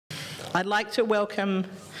I'd like to welcome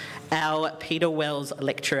our Peter Wells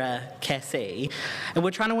lecturer, Kassie, and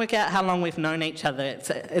we're trying to work out how long we've known each other.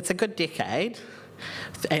 It's a good decade,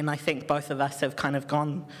 and I think both of us have kind of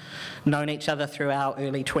known each other through our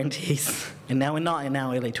early 20s, and now we're not in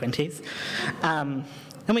our early 20s. And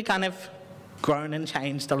we kind of grown and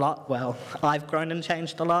changed a lot. Well, I've grown and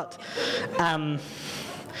changed a lot.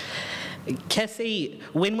 Kassie,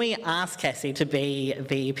 when we asked Kassie to be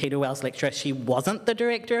the Peter Wells lecturer, she wasn't the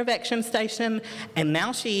director of Action Station, and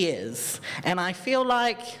now she is. And I feel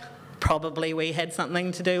like probably we had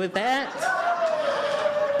something to do with that.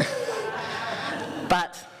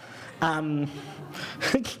 But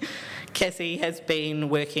Kassie has been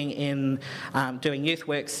working in doing youth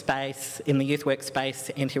workspace, in the youth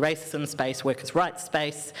workspace, anti-racism space, workers' rights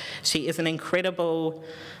space. She is an incredible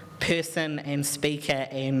person and speaker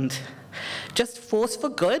and just force for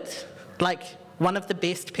good, like one of the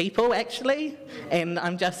best people actually, and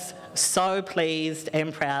I'm just so pleased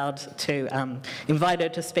and proud to invite her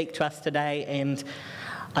to speak to us today, and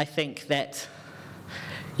I think that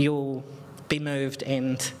you'll be moved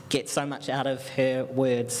and get so much out of her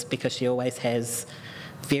words because she always has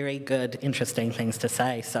very good, interesting things to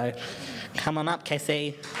say. So come on up,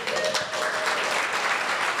 Kassie.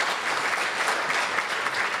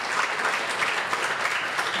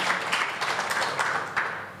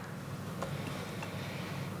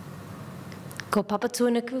 Ko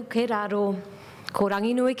papatuanaku kei raro, ko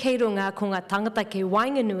ranginui kei runga, ko ngā tangata kei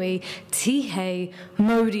wainganui, tihei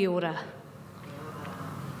mauri ora.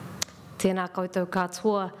 Tēnā koutou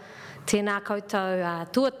katoa, tēnā koutou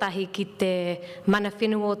tuatahi ki te mana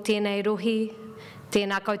whenua o tēnei rohi,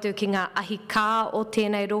 tēnā koutou ki ngā ahi kā o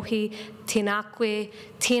tēnei rohi, tēnā koe,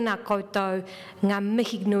 tēnā koutou, ngā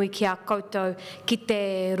mihi nui ki a koutou, ki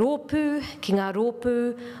te rōpū, ki ngā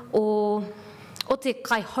rōpū o te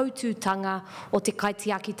kai hautūtanga, o te kai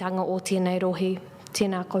tiakitanga o tēnei rohi,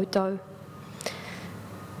 tēnā koutou.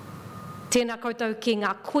 Tēnā koutou ki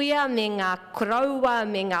ngā kuia, me ngā koraua,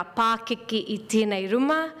 me ngā pākiki i tēnei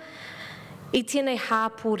ruma, i tēnei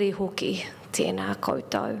hāpore hoki, tēnā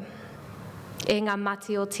koutou. E ngā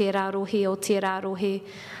mati o tērā rohi,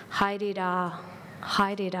 haere rā,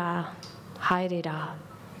 haere rā, haere rā.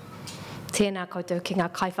 Tēnā koutou ki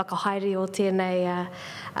ngā kai whakahaere o tēnei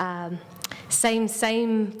Same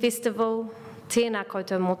festival, tēnā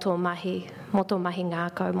koutou moto mahi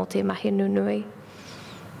ngākau, mo te mahi nunui.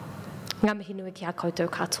 Ngā mihi nui ki a koutou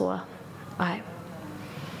katoa. Ai.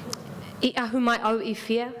 I ahu mai au I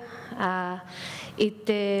whia, I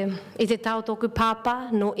te tau tōku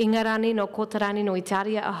pāpā, no Ingarani, no Kotarani, no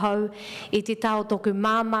Itaria ahau, I te tau tōku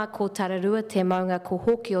māma ko Tararua, te maunga ko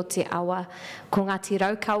hoki o te awa, ko Ngāti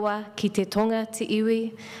Raukawa, ki te tonga te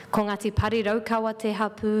iwi, ko Ngāti Pari Raukawa te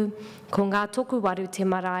hapu, ko ngā tōku waru te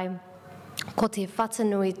marae, ko te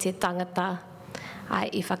whatanui te tangata, ai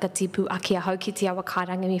I whakatipu aki ahau ki te awa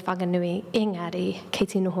kārangi mi whanganui, engari, kei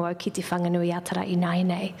te noho au ki te whanganui atara I nai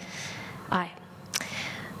nei. Ai,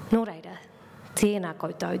 nō reira. Tēnā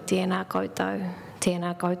koutou, tēnā koutou,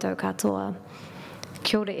 tēnā koutou katoa.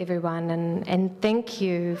 Kia ora everyone, and thank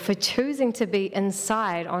you for choosing to be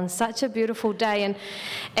inside on such a beautiful day.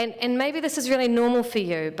 And maybe this is really normal for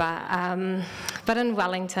you, but in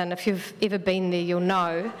Wellington, if you've ever been there, you'll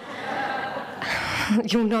know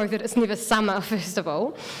that it's never summer, first of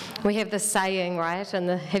all. We have this saying, right? And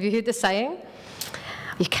have you heard the saying?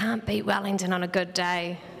 You can't beat Wellington on a good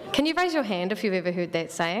day. Can you raise your hand if you've ever heard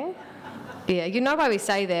that saying? Yeah, you know why we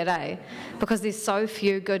say that, eh? Because there's so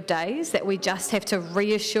few good days that we just have to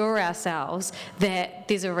reassure ourselves that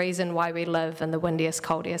there's a reason why we live in the windiest,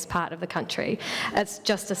 coldest part of the country. It's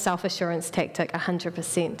just a self-assurance tactic,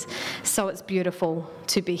 100%. So it's beautiful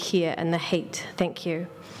to be here in the heat. Thank you.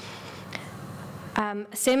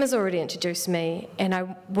 Sam has already introduced me, and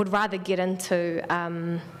I would rather get into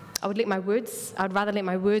I'd rather let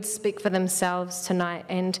my words speak for themselves tonight,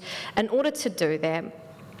 and in order to do that,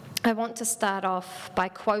 I want to start off by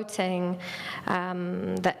quoting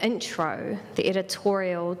the intro, the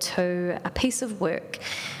editorial to a piece of work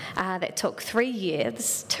that took 3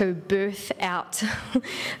 years to birth out.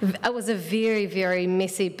 It was a very, very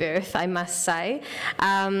messy birth, I must say.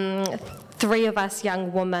 3 of us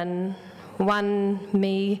young women, one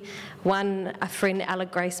me, one a friend, Ella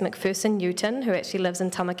Grace McPherson Newton, who actually lives in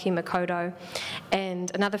Tamaki Makaurau, and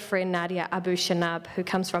another friend, Nadia Abu Shanab, who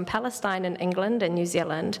comes from Palestine in England and New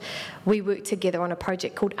Zealand. We worked together on a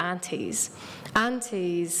project called Aunties.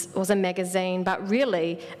 Aunties was a magazine, but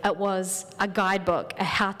really it was a guidebook, a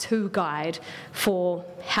how-to guide for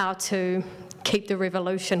how to keep the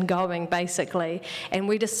revolution going, basically. And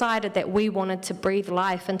we decided that we wanted to breathe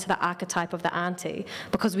life into the archetype of the auntie,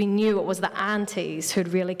 because we knew it was the aunties who'd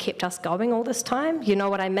really kept us going all this time. You know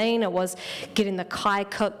what I mean? It was getting the kai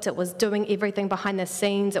cooked, it was doing everything behind the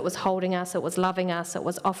scenes, it was holding us, it was loving us, it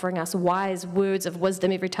was offering us wise words of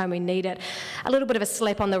wisdom every time we need it, a little bit of a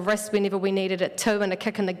slap on the wrist whenever we needed it too, and a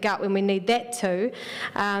kick in the gut when we need that too.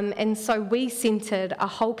 And so we centred a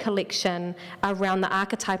whole collection around the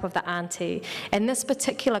archetype of the auntie. And this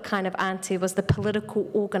particular kind of auntie was the political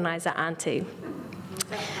organiser auntie.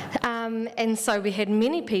 And so we had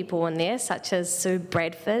many people in there, such as Sue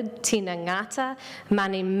Bradford, Tina Ngata,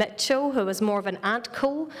 Mani Mitchell, who was more of an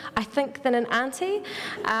aunt-cool, I think, than an auntie,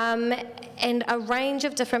 and a range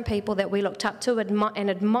of different people that we looked up to and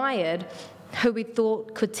admired, who we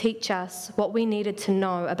thought could teach us what we needed to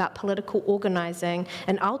know about political organising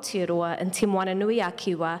in Aotearoa and Te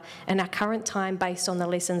Moananui-a-Kiwa in our current time, based on the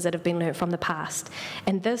lessons that have been learnt from the past.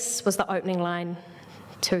 And this was the opening line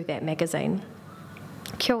to that magazine.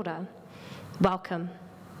 Kia ora, welcome.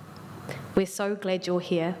 We're so glad you're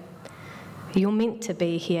here. You're meant to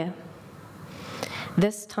be here.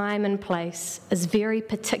 This time and place is very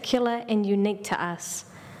particular and unique to us.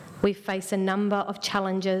 We face a number of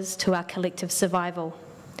challenges to our collective survival.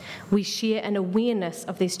 We share an awareness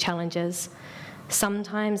of these challenges.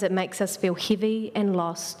 Sometimes it makes us feel heavy and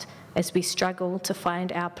lost as we struggle to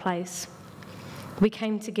find our place. We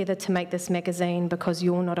came together to make this magazine because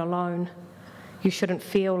you're not alone. You shouldn't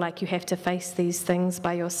feel like you have to face these things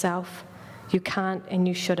by yourself. You can't and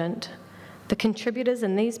you shouldn't. The contributors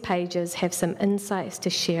in these pages have some insights to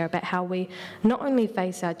share about how we not only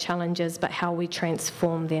face our challenges, but how we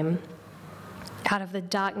transform them. Out of the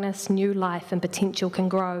darkness, new life and potential can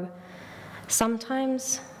grow.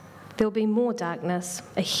 Sometimes there'll be more darkness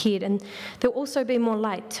ahead, and there'll also be more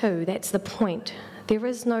light too. That's the point. There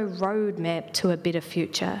is no roadmap to a better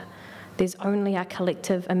future. There's only our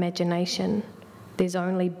collective imagination. There's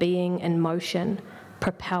only being in motion,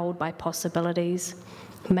 propelled by possibilities,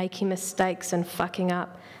 making mistakes and fucking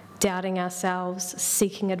up, doubting ourselves,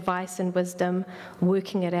 seeking advice and wisdom,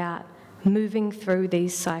 working it out, moving through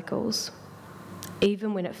these cycles.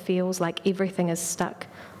 Even when it feels like everything is stuck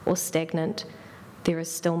or stagnant, there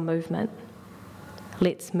is still movement.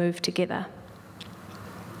 Let's move together.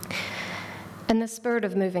 In the spirit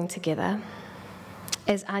of moving together,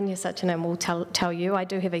 as Anya Sachanan will tell you, I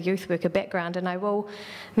do have a youth worker background, and I will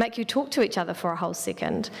make you talk to each other for a whole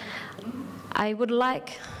second. I would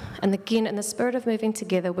like, and again, in the spirit of moving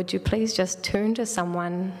together, would you please just turn to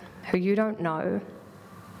someone who you don't know?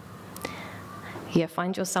 Yeah,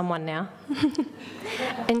 find your someone now.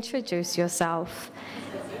 Introduce yourself.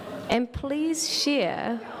 And please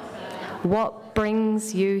share what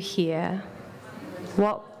brings you here.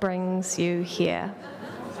 What brings you here?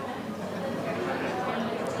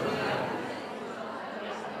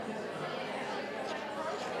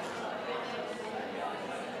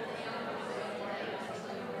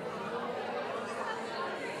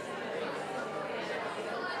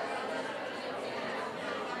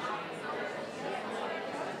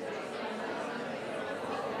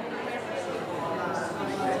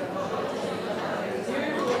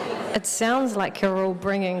 It sounds like you're all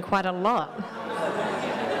bringing quite a lot.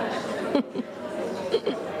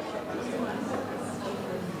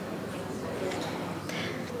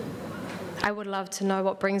 I would love to know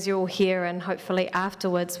what brings you all here, and hopefully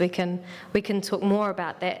afterwards we can talk more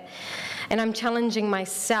about that. And I'm challenging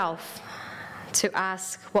myself to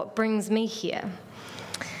ask what brings me here.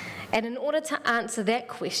 And in order to answer that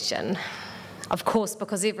question, of course,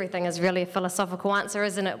 because everything is really a philosophical answer,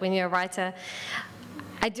 isn't it, when you're a writer,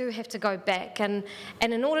 I do have to go back. And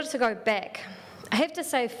in order to go back, I have to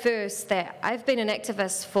say first that I've been an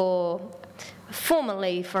activist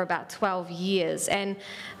formally for about 12 years, and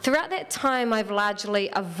throughout that time I've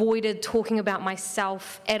largely avoided talking about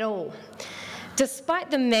myself at all. Despite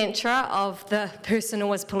the mantra of the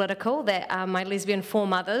personal is political that my lesbian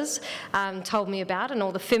foremothers told me about, and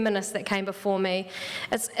all the feminists that came before me,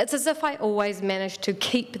 it's as if I always managed to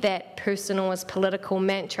keep that personal is political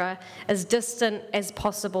mantra as distant as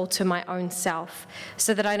possible to my own self,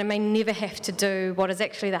 so that I may never have to do what is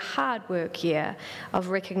actually the hard work here of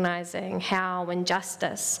recognising how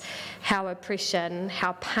injustice, how oppression,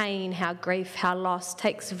 how pain, how grief, how loss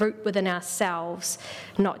takes root within ourselves,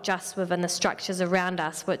 not just within the structures around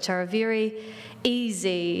us, which are a very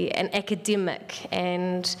easy and academic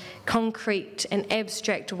and concrete and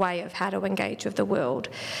abstract way of how to engage with the world.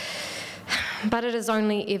 But it is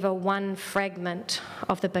only ever one fragment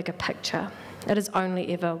of the bigger picture. It is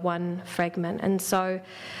only ever one fragment. And so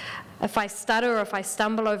if I stutter or if I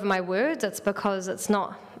stumble over my words, it's because it's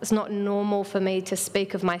not It's not normal for me to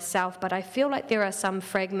speak of myself, but I feel like there are some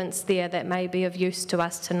fragments there that may be of use to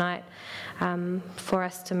us tonight for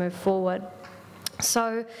us to move forward.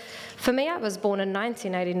 So for me, I was born in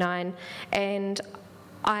 1989, and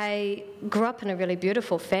I grew up in a really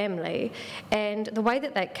beautiful family, and the way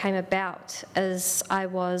that came about is I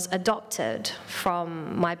was adopted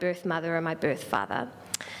from my birth mother and my birth father.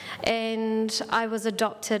 And I was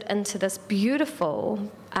adopted into this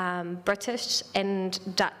beautiful British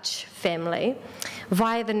and Dutch family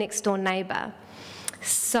via the next door neighbour.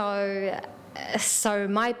 So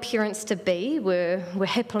my parents-to-be were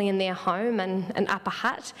happily in their home in Upper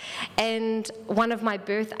Hutt, and one of my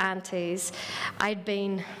birth aunties,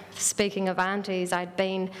 speaking of aunties, I'd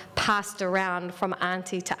been passed around from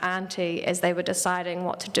auntie to auntie as they were deciding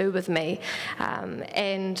what to do with me.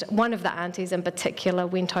 And one of the aunties in particular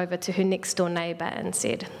went over to her next door neighbour and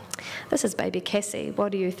said, "This is baby Kassie,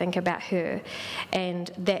 what do you think about her?"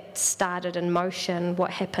 And that started in motion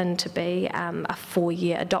what happened to be a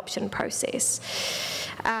 4-year adoption process.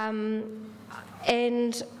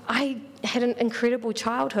 And I had an incredible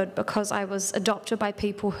childhood because I was adopted by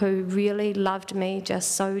people who really loved me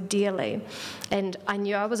just so dearly. And I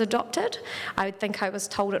knew I was adopted. I think I was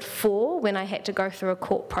told at 4 when I had to go through a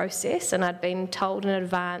court process, and I'd been told in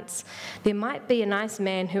advance, there might be a nice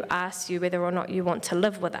man who asks you whether or not you want to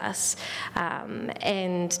live with us,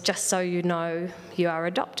 and just so you know, you are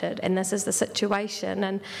adopted. And this is the situation.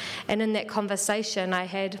 And in that conversation, I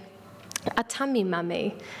had a tummy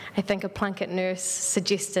mummy. I think a Plunkett nurse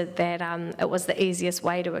suggested that it was the easiest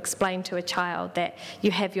way to explain to a child that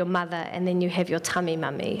you have your mother and then you have your tummy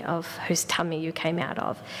mummy of whose tummy you came out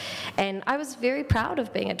of. And I was very proud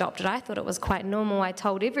of being adopted. I thought it was quite normal. I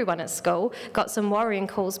told everyone at school, got some worrying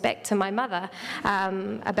calls back to my mother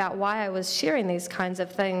about why I was sharing these kinds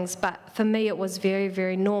of things, but for me it was very,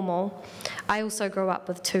 very normal. I also grew up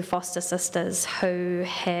with 2 foster sisters who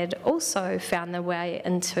had also found their way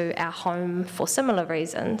into our home for similar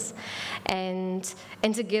reasons. And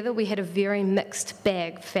together we had a very mixed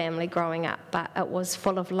bag family growing up, but it was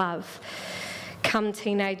full of love. Come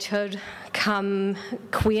teenagehood, come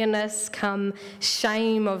queerness, come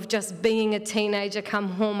shame of just being a teenager, come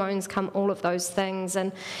hormones, come all of those things.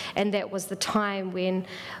 And that was the time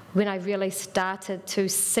when I really started to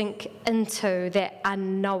sink into that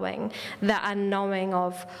unknowing, the unknowing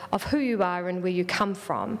of who you are and where you come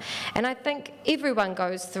from. And I think everyone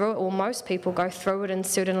goes through it, or most people go through it, and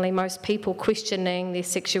certainly most people questioning their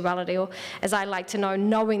sexuality, or as I like to know,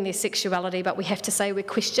 knowing their sexuality, but we have to say we're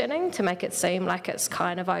questioning to make it seem like it's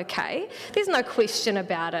kind of okay. There's no question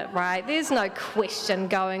about it, right? There's no question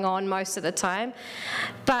going on most of the time.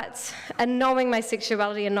 But in knowing my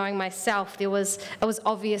sexuality and knowing myself, it was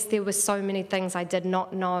obvious there were so many things I did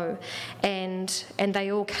not know, and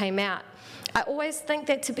they all came out. I always think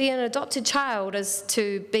that to be an adopted child is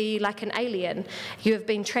to be like an alien. You have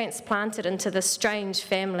been transplanted into this strange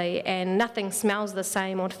family, and nothing smells the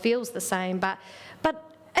same or feels the same, but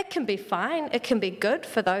it can be fine. It can be good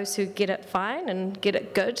for those who get it fine and get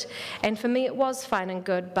it good. And for me, it was fine and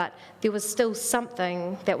good, but there was still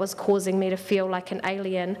something that was causing me to feel like an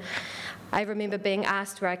alien. I remember being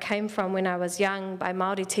asked where I came from when I was young by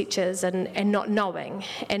Māori teachers and not knowing.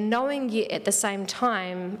 And knowing yet at the same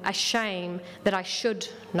time a shame that I should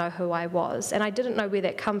know who I was. And I didn't know where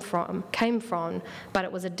that came from, but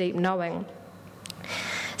it was a deep knowing.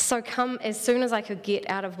 So as soon as I could get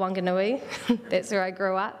out of Wanganui, that's where I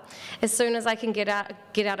grew up, as soon as I can get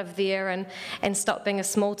out of there and stop being a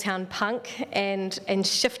small town punk and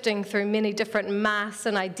shifting through many different masks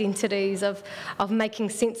and identities of making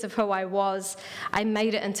sense of who I was, I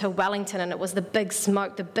made it into Wellington, and it was the big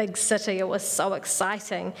smoke, the big city. It was so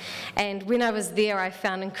exciting. And when I was there, I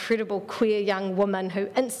found incredible queer young women who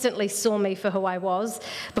instantly saw me for who I was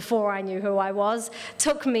before I knew who I was,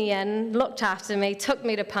 took me in, looked after me, took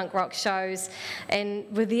me to punk rock shows, and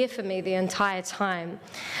were there for me the entire time.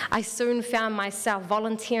 I soon found myself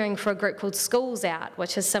volunteering for a group called Schools Out,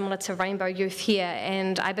 which is similar to Rainbow Youth here,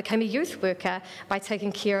 and I became a youth worker by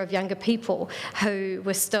taking care of younger people who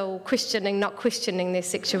were still not questioning their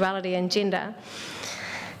sexuality and gender.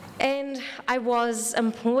 And I was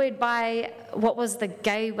employed by what was the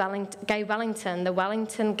the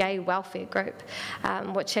Wellington Gay Welfare Group,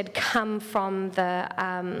 which had come from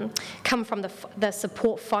the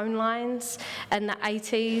support phone lines in the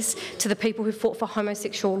 80s to the people who fought for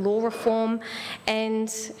homosexual law reform,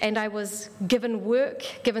 and I was given work,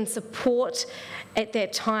 given support at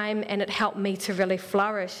that time, and it helped me to really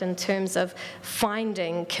flourish in terms of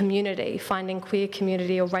finding community, finding queer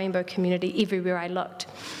community or rainbow community everywhere I looked.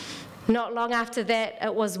 Not long after that,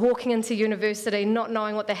 it was walking into university, not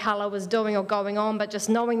knowing what the hell I was doing or going on, but just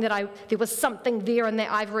knowing that there was something there in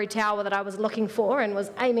that ivory tower that I was looking for and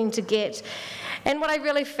was aiming to get. And what I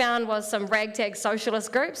really found was some ragtag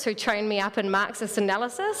socialist groups who trained me up in Marxist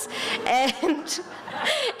analysis and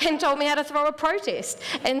told me how to throw a protest.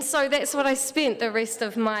 And so that's what I spent the rest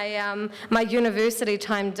of my my university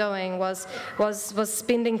time doing, was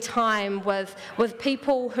spending time with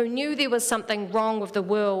people who knew there was something wrong with the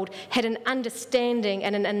world, had an understanding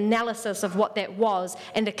and an analysis of what that was,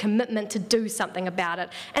 and a commitment to do something about it.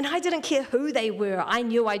 And I didn't care who they were. I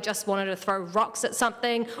knew I just wanted to throw rocks at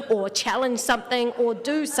something or challenge something or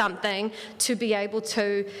do something to be able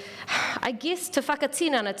to, I guess, to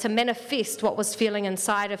whakatinana, to manifest what was feeling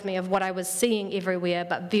inside of me, of what I was seeing everywhere,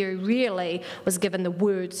 but very rarely was given the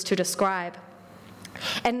words to describe.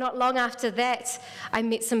 And not long after that, I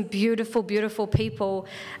met some beautiful, beautiful people,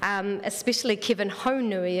 especially Kevin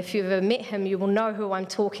Haunui. If you've ever met him, you will know who I'm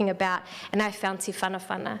talking about. And I found Te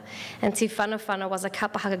Whanawhana. And Te Whanawhana was a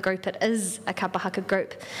kapahaka group. It is a kapahaka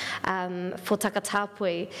group for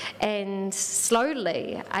takatāpui. And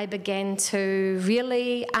slowly, I began to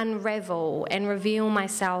really unravel and reveal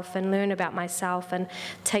myself and learn about myself and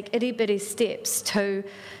take itty-bitty steps to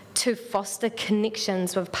foster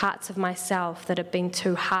connections with parts of myself that had been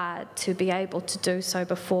too hard to be able to do so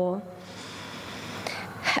before.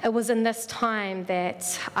 It was in this time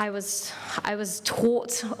that I was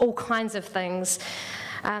taught all kinds of things.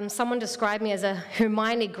 Someone described me as a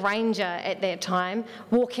Hermione Granger at that time,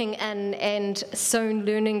 walking in and soon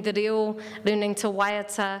learning the reo, learning to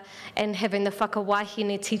waiata, and having the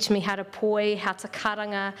whakawahine teach me how to poi, how to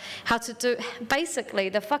karanga, how to do... Basically,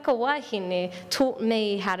 the whakawahine taught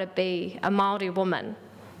me how to be a Māori woman.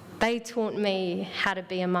 They taught me how to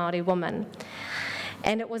be a Māori woman.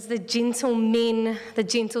 And it was the gentle men, the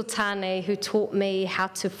gentle tāne, who taught me how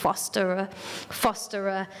to foster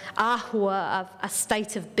a āhua, a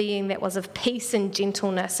state of being that was of peace and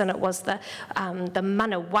gentleness. And it was the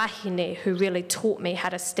mana wahine who really taught me how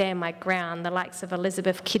to stand my ground, the likes of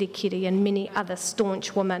Elizabeth Kirikiri and many other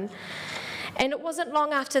staunch women. And it wasn't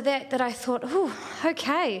long after that I thought, oh,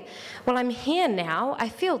 okay, well, I'm here now. I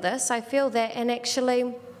feel this, I feel that, and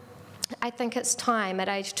actually, I think it's time at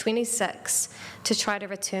age 26 to try to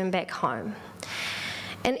return back home.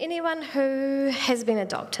 And anyone who has been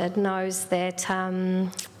adopted knows that,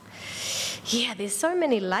 yeah, there's so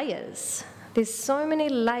many layers. There's so many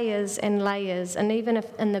layers and layers, and even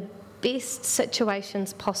if in the best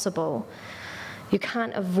situations possible, you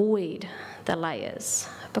can't avoid the layers.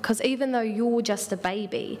 Because even though you're just a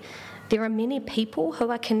baby, there are many people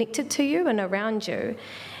who are connected to you and around you.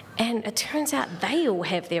 And it turns out they all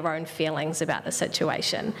have their own feelings about the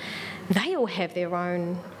situation. They all have their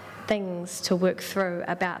own things to work through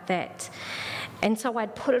about that. And so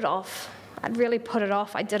I'd put it off. I'd really put it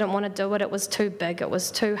off. I didn't want to do it. It was too big. It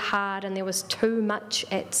was too hard, and there was too much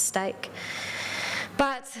at stake.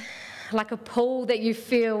 But like a pull that you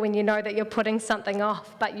feel when you know that you're putting something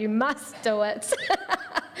off, but you must do it,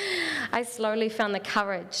 I slowly found the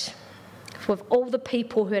courage with all the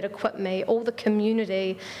people who had equipped me, all the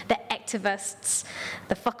community, the activists,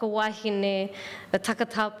 the whakawahine, the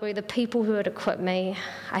takatāpui, the people who had equipped me.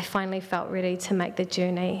 I finally felt ready to make the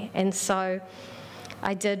journey. And so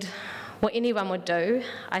I did what anyone would do.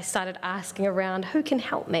 I started asking around, who can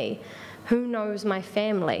help me? Who knows my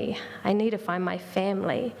family? I need to find my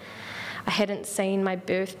family. I hadn't seen my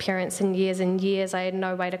birth parents in years and years. I had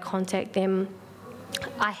no way to contact them.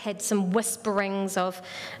 I had some whisperings of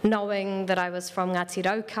knowing that I was from Ngāti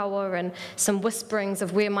Raukawa and some whisperings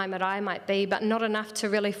of where my marae might be, but not enough to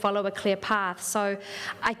really follow a clear path. So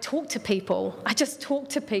I talked to people. I just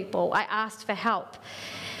talked to people. I asked for help.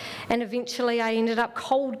 And eventually I ended up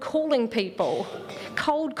cold calling people,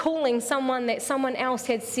 cold calling someone that someone else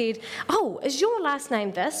had said, oh, is your last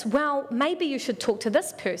name this? Well, maybe you should talk to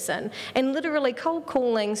this person. And literally cold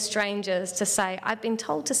calling strangers to say, I've been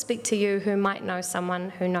told to speak to you who might know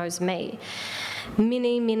someone who knows me.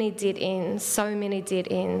 Many, many dead ends, so many dead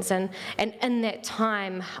ends. And in that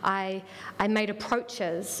time, I made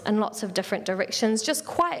approaches in lots of different directions, just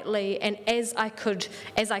quietly, and as I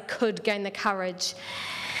could gain the courage.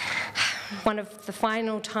 One of the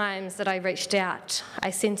final times that I reached out,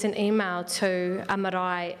 I sent an email to a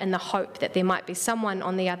marae in the hope that there might be someone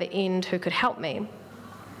on the other end who could help me.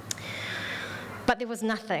 But there was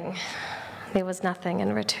nothing. There was nothing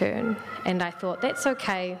in return. And I thought, that's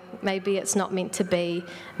okay. Maybe it's not meant to be.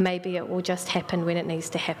 Maybe it will just happen when it needs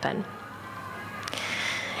to happen.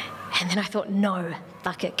 And then I thought, no,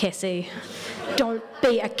 fuck it, Kassie. Don't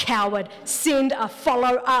be a coward. Send a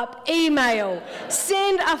follow-up email.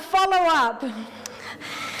 Send a follow-up.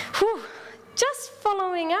 Whew.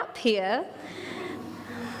 turning up here.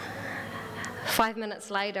 5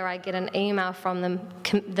 minutes later, I get an email from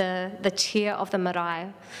the chair of the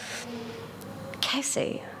marae.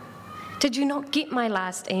 Kassie, did you not get my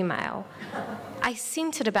last email? I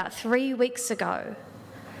sent it about 3 weeks ago.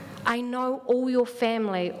 I know all your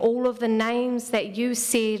family, all of the names that you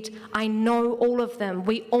said, I know all of them.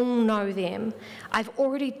 We all know them. I've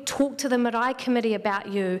already talked to the marae committee about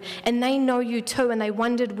you, and they know you too, and they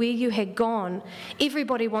wondered where you had gone.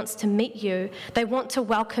 Everybody wants to meet you. They want to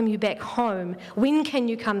welcome you back home. When can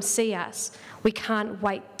you come see us? We can't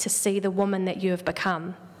wait to see the woman that you have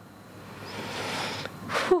become.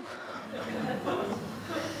 Whew.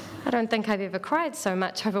 I don't think I've ever cried so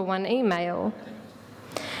much over one email.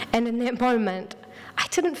 And in that moment, I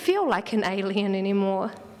didn't feel like an alien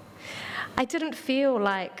anymore. I didn't feel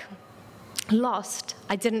like lost.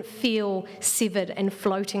 I didn't feel severed and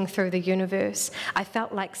floating through the universe. I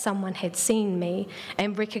felt like someone had seen me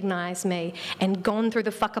and recognised me and gone through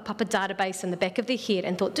the whakapapa database in the back of their head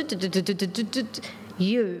and thought,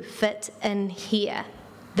 you fit in here.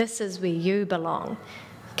 This is where you belong.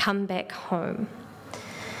 Come back home.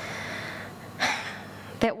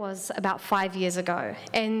 That was about 5 years ago,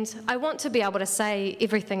 and I want to be able to say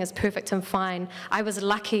everything is perfect and fine. I was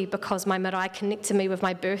lucky because my marae connected me with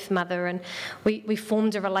my birth mother, and we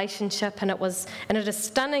formed a relationship, and it is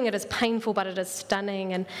stunning, it is painful, but it is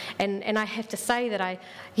stunning, and I have to say that I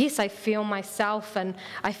feel myself, and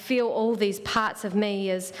I feel all these parts of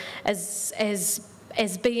me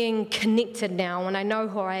as being connected now, and I know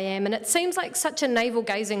who I am. And it seems like such a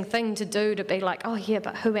navel-gazing thing to do, to be like, oh yeah,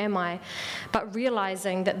 but who am I? But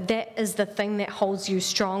realising that that is the thing that holds you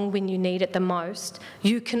strong when you need it the most.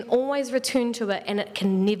 You can always return to it, and it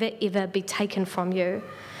can never ever be taken from you.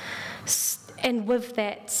 And with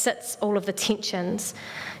that sits all of the tensions.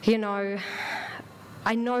 You know,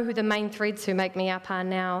 I know who the main threads who make me up are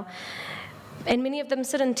now. And many of them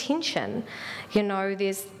sit in tension. You know,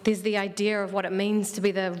 there's the idea of what it means to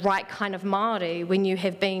be the right kind of Māori when you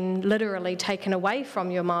have been literally taken away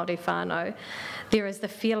from your Māori whānau. There is the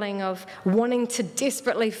feeling of wanting to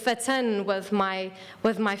desperately fit in with my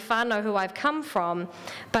whānau who I've come from,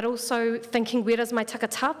 but also thinking, where does my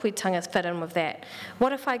takatāpui fit in with that?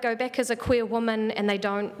 What if I go back as a queer woman and they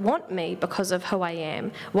don't want me because of who I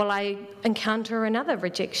am? Will I encounter another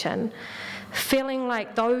rejection? Feeling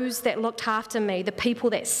like those that looked after me, the people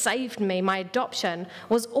that saved me, my adoption,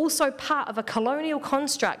 was also part of a colonial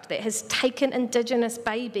construct that has taken Indigenous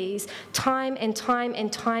babies time and time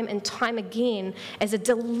and time and time again as a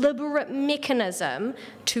deliberate mechanism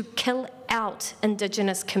to kill out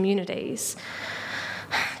Indigenous communities.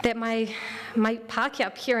 That my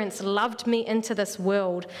Pākehā parents loved me into this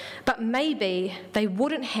world, but maybe they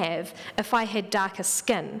wouldn't have if I had darker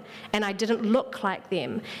skin and I didn't look like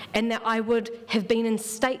them, and that I would have been in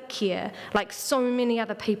state care like so many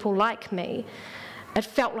other people like me. It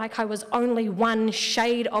felt like I was only one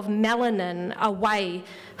shade of melanin away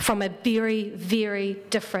from a very, very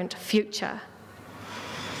different future.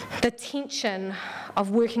 The tension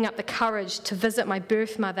of working up the courage to visit my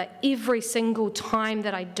birth mother every single time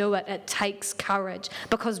that I do it, it takes courage.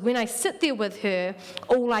 Because when I sit there with her,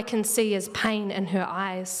 all I can see is pain in her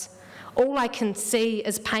eyes. All I can see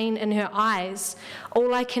is pain in her eyes.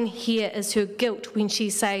 All I can hear is her guilt when she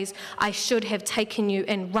says, I should have taken you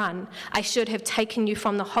and run. I should have taken you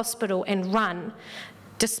from the hospital and run.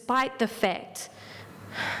 Despite the fact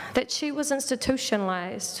that she was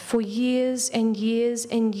institutionalized for years and years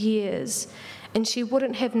and years, and she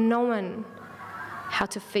wouldn't have known how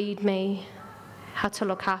to feed me, how to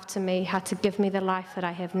look after me, how to give me the life that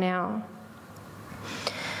I have now.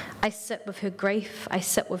 I sit with her grief, I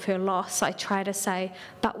sit with her loss, I try to say,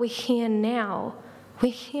 but we're here now.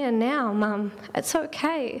 We're here now, Mum. It's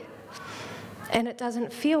okay. And it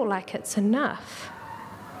doesn't feel like it's enough.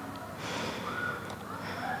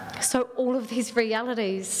 So all of these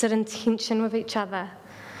realities sit in tension with each other.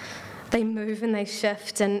 They move and they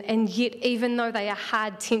shift, and yet even though they are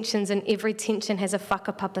hard tensions, and every tension has a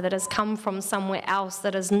whakapapa that has come from somewhere else,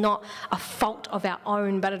 that is not a fault of our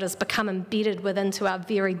own, but it has become embedded into our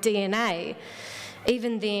very DNA,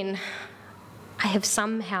 even then I have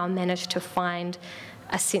somehow managed to find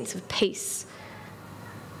a sense of peace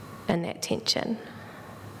in that tension.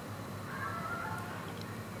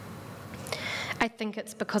 I think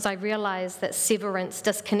it's because I realise that severance,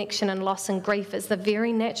 disconnection and loss and grief is the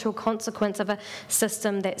very natural consequence of a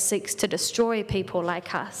system that seeks to destroy people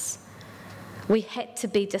like us. We had to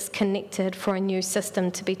be disconnected for a new system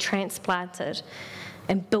to be transplanted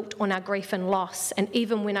and built on our grief and loss. And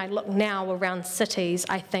even when I look now around cities,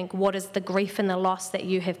 I think, what is the grief and the loss that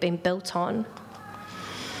you have been built on?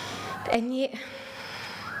 And yet,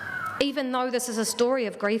 Even though this is a story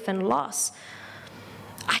of grief and loss,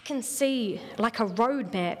 I can see, like a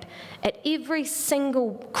roadmap, at every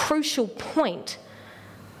single crucial point,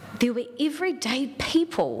 there were everyday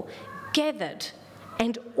people gathered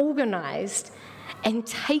and organised and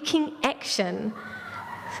taking action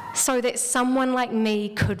so that someone like me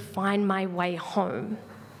could find my way home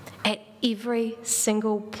at every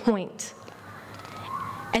single point.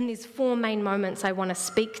 And there's 4 main moments I want to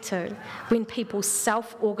speak to when people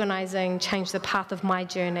self-organising changed the path of my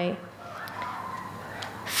journey.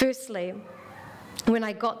 Firstly, when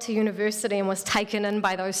I got to university and was taken in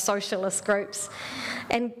by those socialist groups,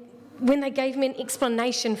 and when they gave me an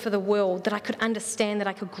explanation for the world that I could understand, that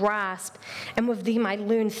I could grasp, and with them I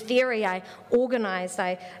learned theory, I organised,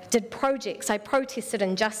 I did projects, I protested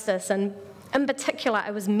injustice, and in particular I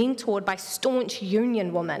was mentored by staunch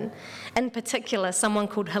union women, in particular someone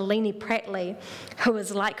called Helene Prattley, who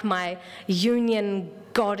was like my union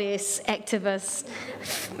goddess, activist,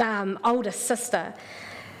 older sister.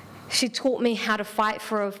 She taught me how to fight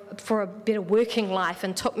for a better working life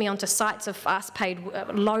and took me onto sites of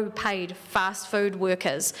low-paid fast food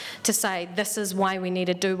workers to say, this is why we need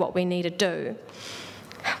to do what we need to do.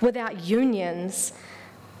 Without unions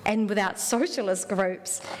and without socialist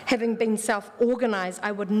groups, having been self-organised,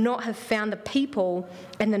 I would not have found the people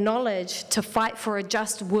and the knowledge to fight for a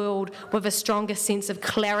just world with a stronger sense of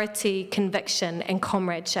clarity, conviction and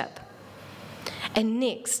comradeship. And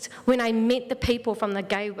next, when I met the people from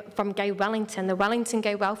Gay Wellington, the Wellington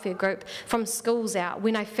Gay Welfare Group, from Schools Out,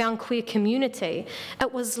 when I found queer community,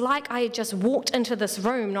 it was like I had just walked into this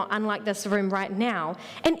room, not unlike this room right now,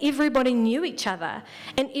 and everybody knew each other,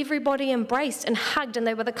 and everybody embraced and hugged, and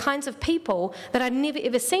they were the kinds of people that I'd never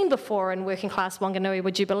ever seen before in working class Wanganui,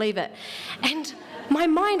 would you believe it? And my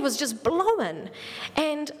mind was just blown,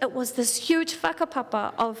 and it was this huge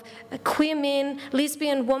whakapapa of queer men,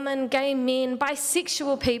 lesbian women, gay men,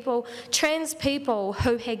 bisexual people, trans people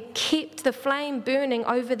who had kept the flame burning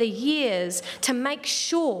over the years to make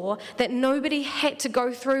sure that nobody had to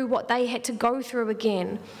go through what they had to go through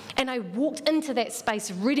again. And I walked into that space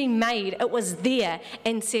ready-made, it was there,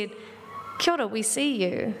 and said, kia ora, we see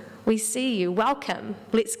you, welcome,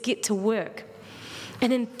 let's get to work.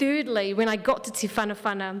 And then thirdly, when I got to Te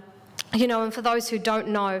Whanawhana, you know, and for those who don't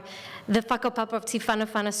know, the whakapapa of Te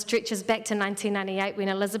Whanawhana stretches back to 1998 when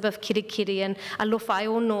Elizabeth Kirikiri and Alofa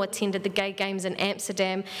Aono attended the Gay Games in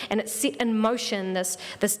Amsterdam, and it set in motion this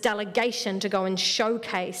delegation to go and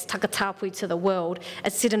showcase takatāpui to the world.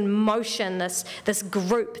 It set in motion this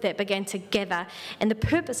group that began to gather, and the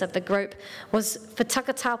purpose of the group was for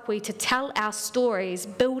takatāpui to tell our stories,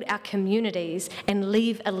 build our communities, and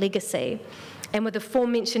leave a legacy. And with the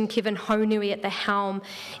aforementioned Kevin Honui at the helm,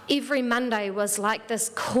 every Monday was like this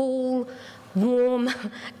cool, warm,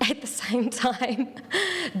 at the same time,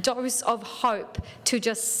 dose of hope to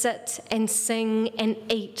just sit and sing and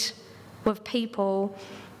eat with people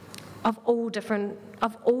of all different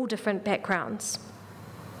backgrounds.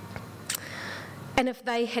 And if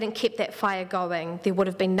they hadn't kept that fire going, there would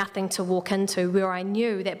have been nothing to walk into where I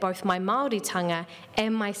knew that both my Māoritanga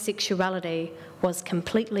and my sexuality was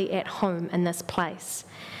completely at home in this place.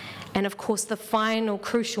 And of course, the final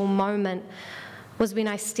crucial moment was when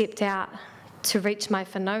I stepped out to reach my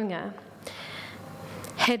whanaunga.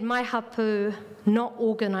 Had my hapu not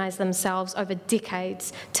organised themselves over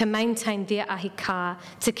decades to maintain their ahika,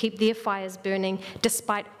 to keep their fires burning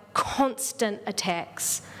despite constant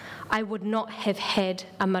attacks, I would not have had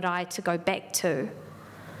a marae to go back to.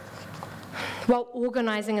 While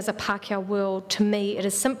organising as a Pākehā world, to me, it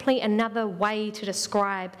is simply another way to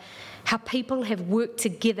describe how people have worked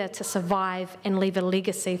together to survive and leave a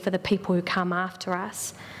legacy for the people who come after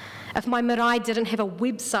us. If my marae didn't have a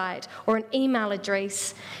website or an email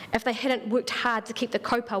address, if they hadn't worked hard to keep the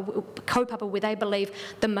kaupapa where they believe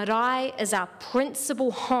the marae is our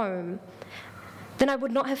principal home, then I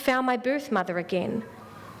would not have found my birth mother again.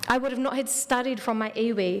 I would have not had studied from my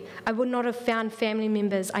iwi. I would not have found family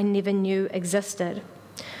members I never knew existed.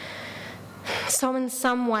 So in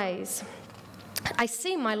some ways, I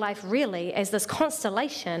see my life really as this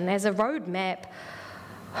constellation, as a roadmap,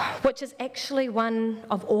 which is actually one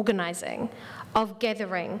of organising, of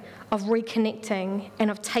gathering, of reconnecting, and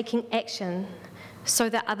of taking action so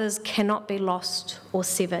that others cannot be lost or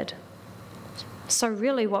severed. So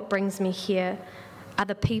really what brings me here are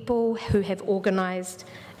the people who have organised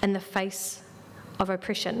in the face of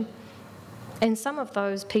oppression. And some of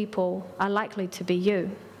those people are likely to be you.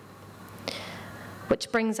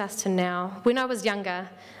 Which brings us to now. When I was younger,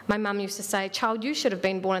 my mum used to say, "Child, you should have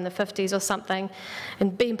been born in the 50s or something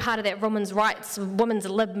and been part of that women's rights, women's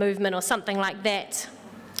lib movement or something like that.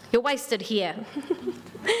 You're wasted here.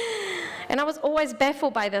 And I was always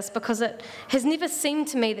baffled by this because it has never seemed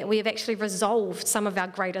to me that we have actually resolved some of our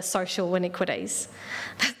greater social inequities.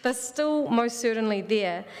 They're still most certainly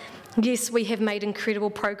there. Yes, we have made incredible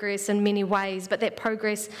progress in many ways, but that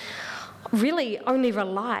progress really only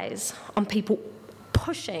relies on people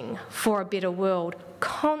pushing for a better world,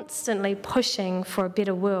 constantly pushing for a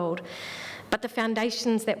better world. But the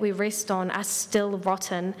foundations that we rest on are still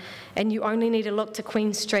rotten, and you only need to look to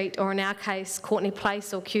Queen Street, or in our case, Courtney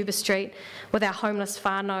Place or Cuba Street, with our homeless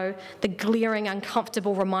whānau, the glaring,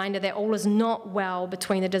 uncomfortable reminder that all is not well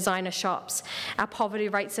between the designer shops. Our poverty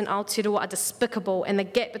rates in Aotearoa are despicable, and the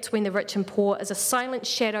gap between the rich and poor is a silent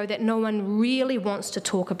shadow that no one really wants to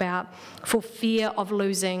talk about for fear of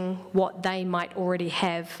losing what they might already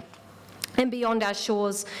have. And beyond our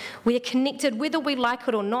shores, we are connected, whether we like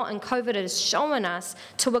it or not, and COVID has shown us,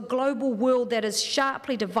 to a global world that is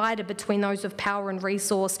sharply divided between those with power and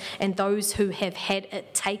resource and those who have had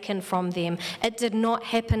it taken from them. It did not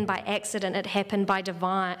happen by accident, it happened by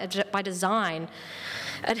design.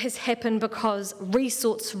 It has happened because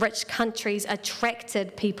resource-rich countries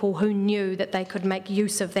attracted people who knew that they could make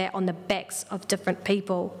use of that on the backs of different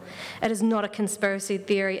people. It is not a conspiracy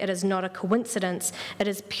theory, it is not a coincidence, it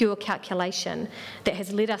is pure calculation that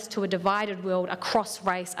has led us to a divided world across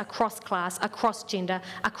race, across class, across gender,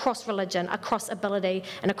 across religion, across ability,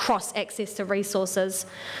 and across access to resources.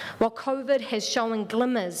 While COVID has shown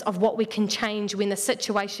glimmers of what we can change when the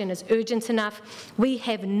situation is urgent enough, we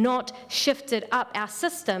have not shifted up our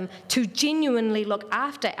system to genuinely look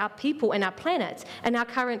after our people and our planet in our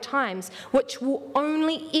current times, which will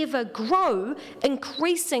only ever grow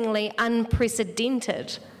increasingly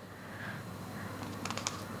unprecedented.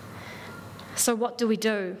 So what do we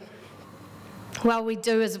do? Well, we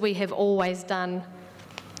do as we have always done.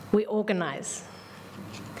 We organise.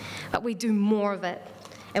 But we do more of it,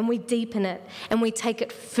 and we deepen it, and we take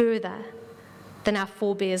it further than our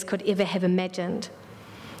forebears could ever have imagined.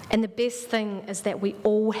 And the best thing is that we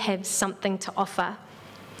all have something to offer.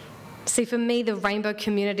 See, for me, the rainbow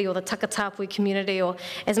community, or the takatāpui community, or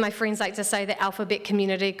as my friends like to say, the alphabet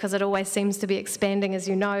community, because it always seems to be expanding, as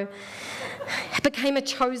you know, became a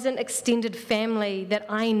chosen extended family that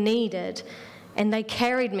I needed. And they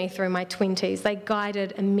carried me through my 20s. They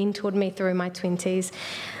guided and mentored me through my 20s.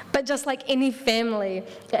 But just like any family,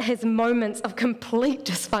 it has moments of complete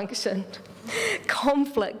dysfunction.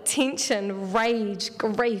 Conflict, tension, rage,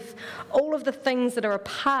 grief, all of the things that are a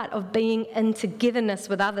part of being in togetherness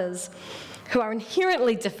with others who are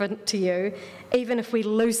inherently different to you, even if we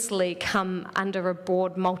loosely come under a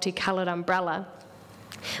broad multicoloured umbrella.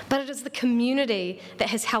 But it is the community that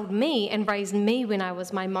has held me and raised me when I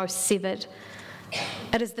was my most severed.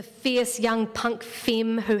 It is the fierce young punk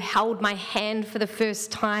femme who held my hand for the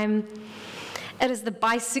first time. It is the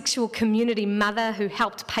bisexual community mother who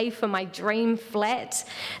helped pay for my dream flat,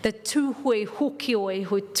 the tūhui hokioi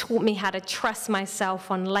who taught me how to trust myself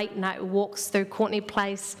on late night walks through Courtney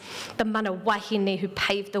Place, the mana wahine who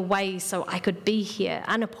paved the way so I could be here,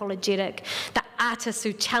 unapologetic, the artists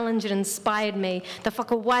who challenged and inspired me, the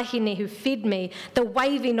whakawahine who fed me, the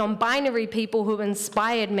wavy non-binary people who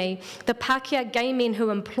inspired me, the Pākehā gay men who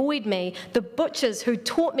employed me, the butchers who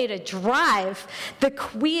taught me to drive, the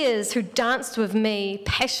queers who danced with me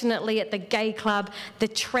passionately at the gay club, the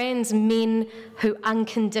trans men who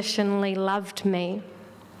unconditionally loved me.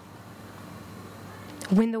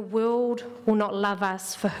 When the world will not love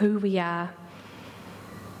us for who we are,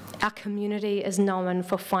 our community is known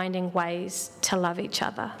for finding ways to love each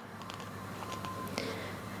other.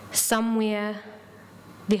 Somewhere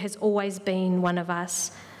there has always been one of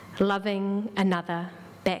us loving another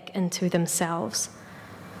back into themselves,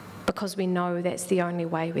 because we know that's the only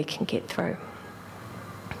way we can get through.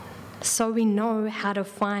 So we know how to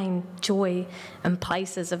find joy in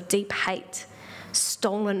places of deep hate,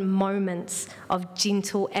 stolen moments of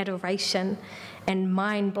gentle adoration, and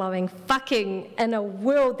mind-blowing fucking in a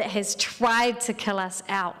world that has tried to kill us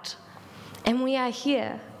out. And we are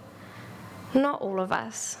here. Not all of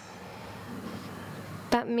us,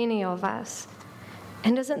 but many of us.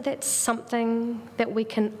 And isn't that something that we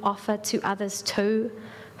can offer to others too,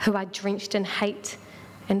 who are drenched in hate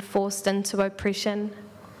and forced into oppression?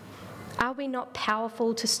 Are we not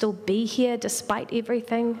powerful to still be here despite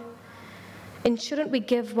everything? And shouldn't we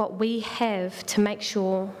give what we have to make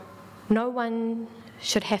sure no one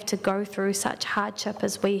should have to go through such hardship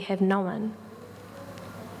as we have known?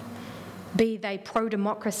 Be they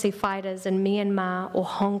pro-democracy fighters in Myanmar or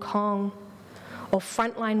Hong Kong, or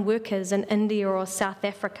frontline workers in India or South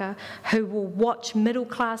Africa who will watch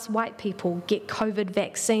middle-class white people get COVID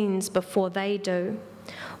vaccines before they do.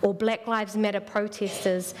 or Black Lives Matter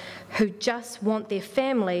protesters who just want their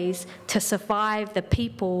families to survive the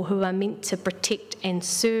people who are meant to protect and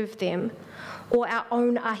serve them, or our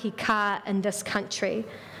own ahi ka in this country,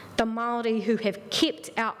 the Māori who have kept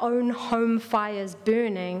our own home fires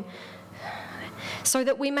burning so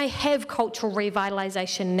that we may have cultural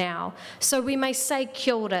revitalisation now, so we may say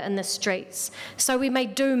kia ora in the streets, so we may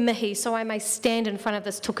do mihi, so I may stand in front of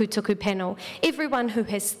this tukutuku panel. Everyone who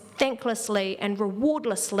has thanklessly and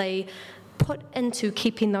rewardlessly put into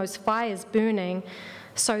keeping those fires burning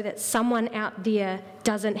so that someone out there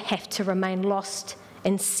doesn't have to remain lost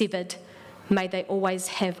and severed. May they always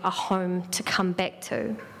have a home to come back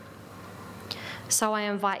to. So I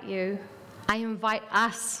invite you, I invite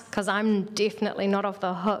us, because I'm definitely not off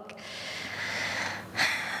the hook.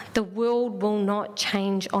 The world will not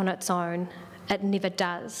change on its own. It never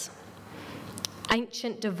does.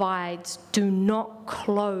 Ancient divides do not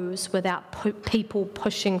close without people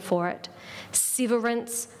pushing for it.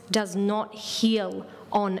 Severance does not heal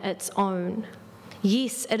on its own.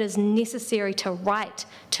 Yes, it is necessary to write,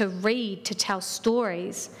 to read, to tell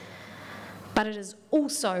stories, but it is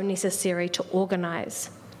also necessary to organise,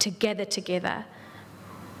 to gather together,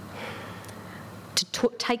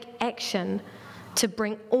 to take action, to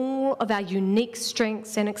bring all of our unique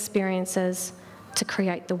strengths and experiences to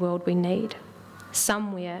create the world we need.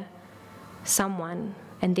 Somewhere, someone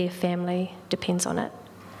and their family depends on it.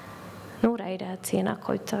 Nō reira, tēnā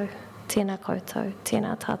koutou, tēnā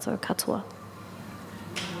tātou katoa.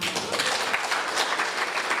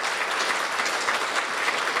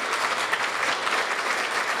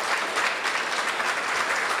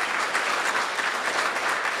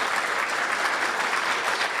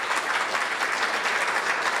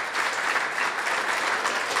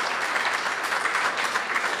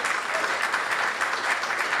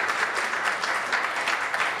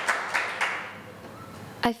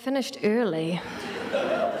 I finished early.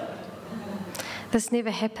 This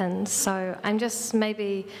never happens, so I'm just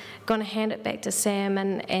maybe going to hand it back to Sam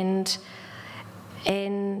and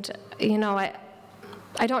you know,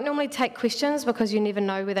 I don't normally take questions because you never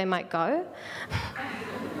know where they might go.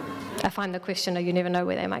 If I'm the questioner, you never know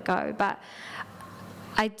where they might go, but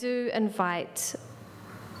I do invite,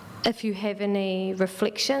 if you have any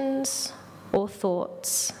reflections or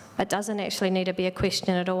thoughts. It doesn't actually need to be a question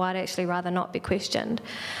at all. I'd actually rather not be questioned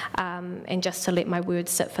and just to let my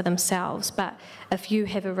words sit for themselves. But if you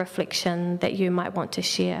have a reflection that you might want to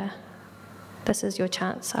share, this is your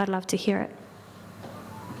chance. I'd love to hear it.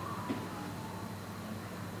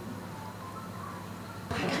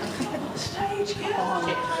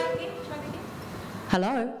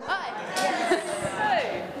 Hello. Hi.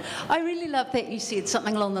 I really love that you said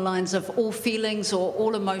something along the lines of all feelings or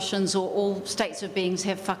all emotions or all states of beings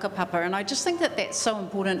have whakapapa, and I just think that that's so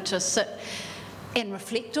important to sit and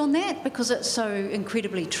reflect on that because it's so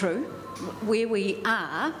incredibly true. Where we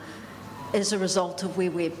are is a result of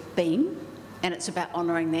where we've been, and it's about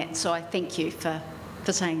honouring that, so I thank you for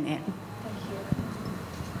saying that.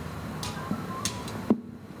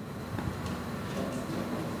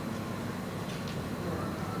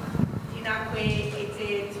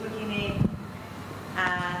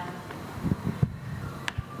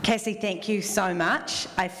 Kassie, thank you so much.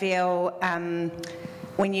 I feel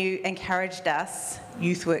when you encouraged us,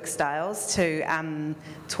 Youth Work Styles, to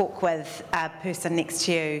talk with a person next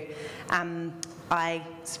to you, I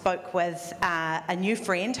spoke with a new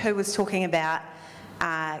friend who was talking about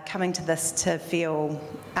coming to this to feel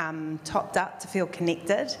topped up, to feel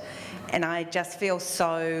connected, and I just feel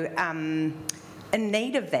so in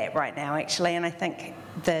need of that right now, actually, and I think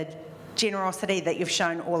the generosity that you've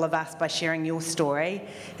shown all of us by sharing your story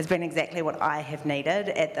has been exactly what I have needed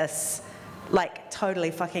at this, like,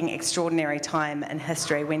 totally fucking extraordinary time in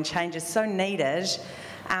history when change is so needed,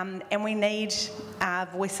 and we need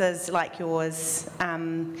voices like yours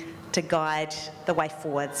to guide the way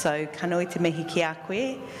forward. So, kanui te mihi ki a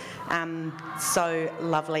koe. So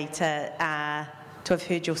lovely to have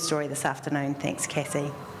heard your story this afternoon. Thanks,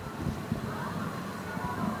 Kassie.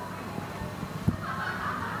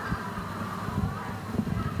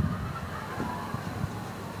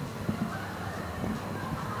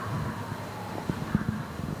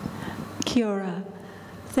 Kia ora.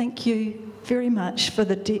 Thank you very much for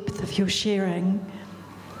the depth of your sharing.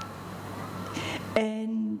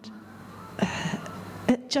 And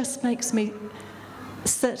it just makes me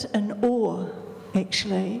sit in awe,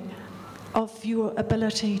 actually, of your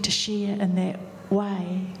ability to share in that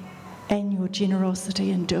way and your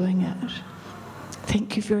generosity in doing it.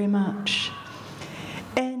 Thank you very much.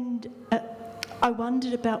 And I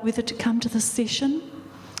wondered about whether to come to this session.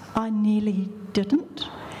 I nearly didn't.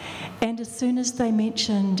 And as soon as they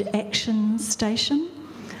mentioned Action Station,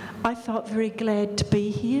 I felt very glad to be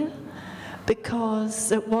here,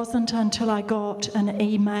 because it wasn't until I got an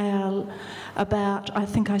email about, I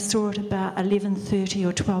think I saw it about 11:30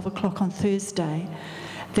 or 12 o'clock on Thursday,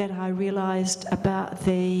 that I realised about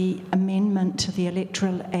the amendment to the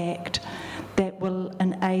Electoral Act that will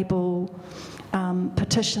enable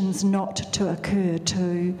petitions not to occur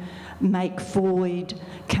to make void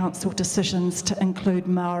council decisions to include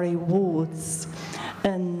Māori wards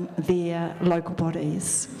in their local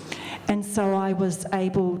bodies. And so I was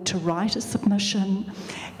able to write a submission,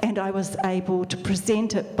 and I was able to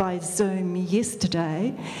present it by Zoom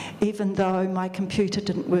yesterday, even though my computer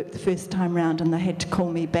didn't work the first time round and they had to call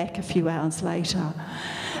me back a few hours later.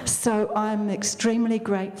 So I'm extremely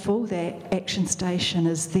grateful that Action Station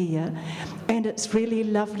is there, and it's really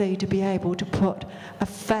lovely to be able to put a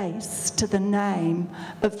face to the name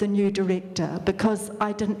of the new director, because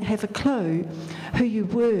I didn't have a clue who you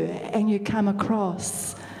were, and you come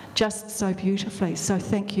across just so beautifully. So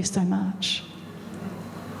thank you so much.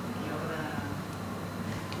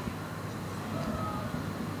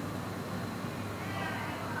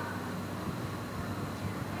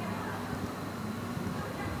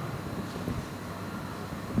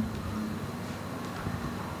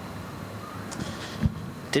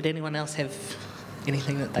 Did anyone else have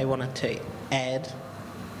anything that they wanted to add?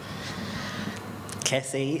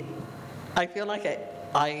 Kassie, I feel like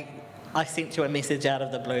I sent you a message out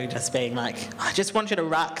of the blue just being like, I just want you to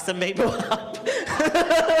rock some people up.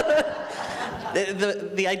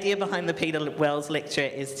 The idea behind the Peter Wells lecture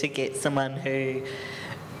is to get someone who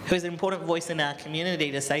is an important voice in our community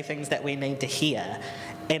to say things that we need to hear.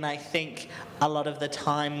 And I think a lot of the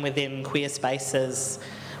time within queer spaces,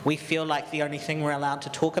 we feel like the only thing we're allowed to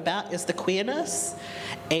talk about is the queerness.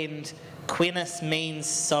 And queerness means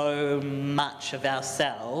so much of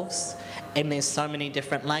ourselves, and there's so many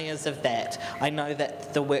different layers of that. I know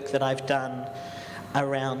that the work that I've done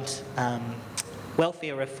around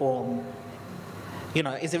welfare reform, you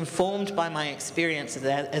know, is informed by my experience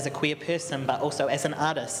as a queer person, but also as an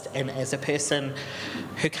artist and as a person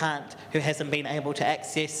who hasn't been able to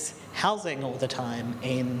access housing all the time,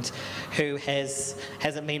 and who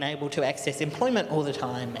hasn't been able to access employment all the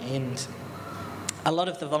time. And a lot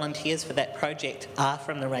of the volunteers for that project are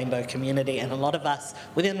from the rainbow community, and a lot of us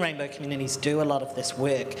within rainbow communities do a lot of this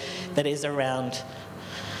work that is around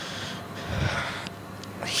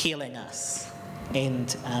healing us.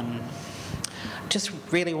 And I just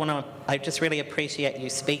really appreciate you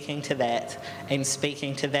speaking to that, and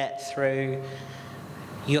speaking to that through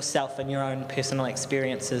yourself and your own personal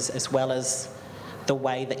experiences, as well as the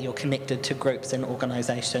way that you're connected to groups and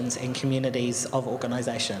organisations and communities of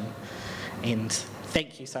organisation. And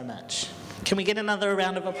thank you so much. Can we get another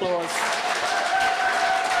round of applause?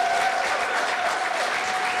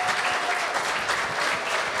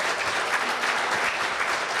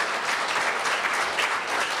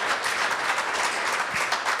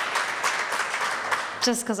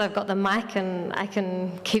 Just because I've got the mic and I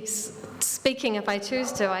can keep speaking if I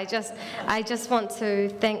choose to. I just want to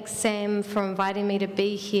thank Sam for inviting me to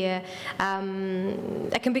be here.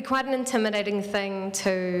 It can be quite an intimidating thing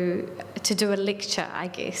to do a lecture, I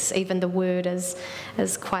guess. Even the word is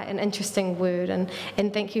quite an interesting word, and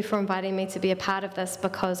thank you for inviting me to be a part of this,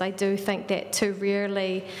 because I do think that too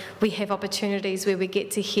rarely we have opportunities where we get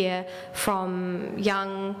to hear from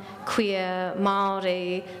young, queer,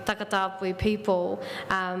 Māori, takatāpui people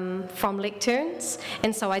from lecterns,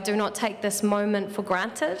 and so I do not take this moment for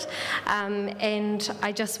granted, and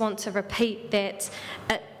I just want to repeat that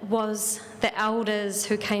it was the elders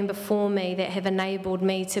who came before me that have enabled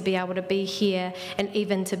me to be able to be here and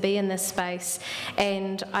even to be in this space,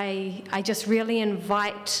 and I just really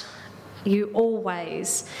invite you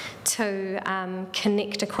always to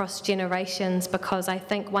connect across generations, because I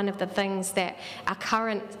think one of the things that our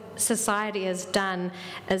current society has done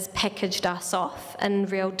is packaged us off in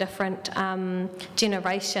real different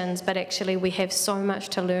generations, but actually we have so much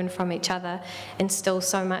to learn from each other and still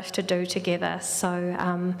so much to do together. So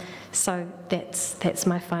that's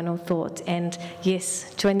my final thought. And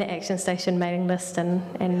yes, join the Action Station mailing list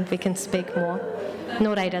and we can speak more.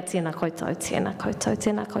 Nō reira, tēnā koutou, tēnā koutou,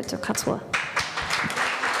 tēnā koutou katoa.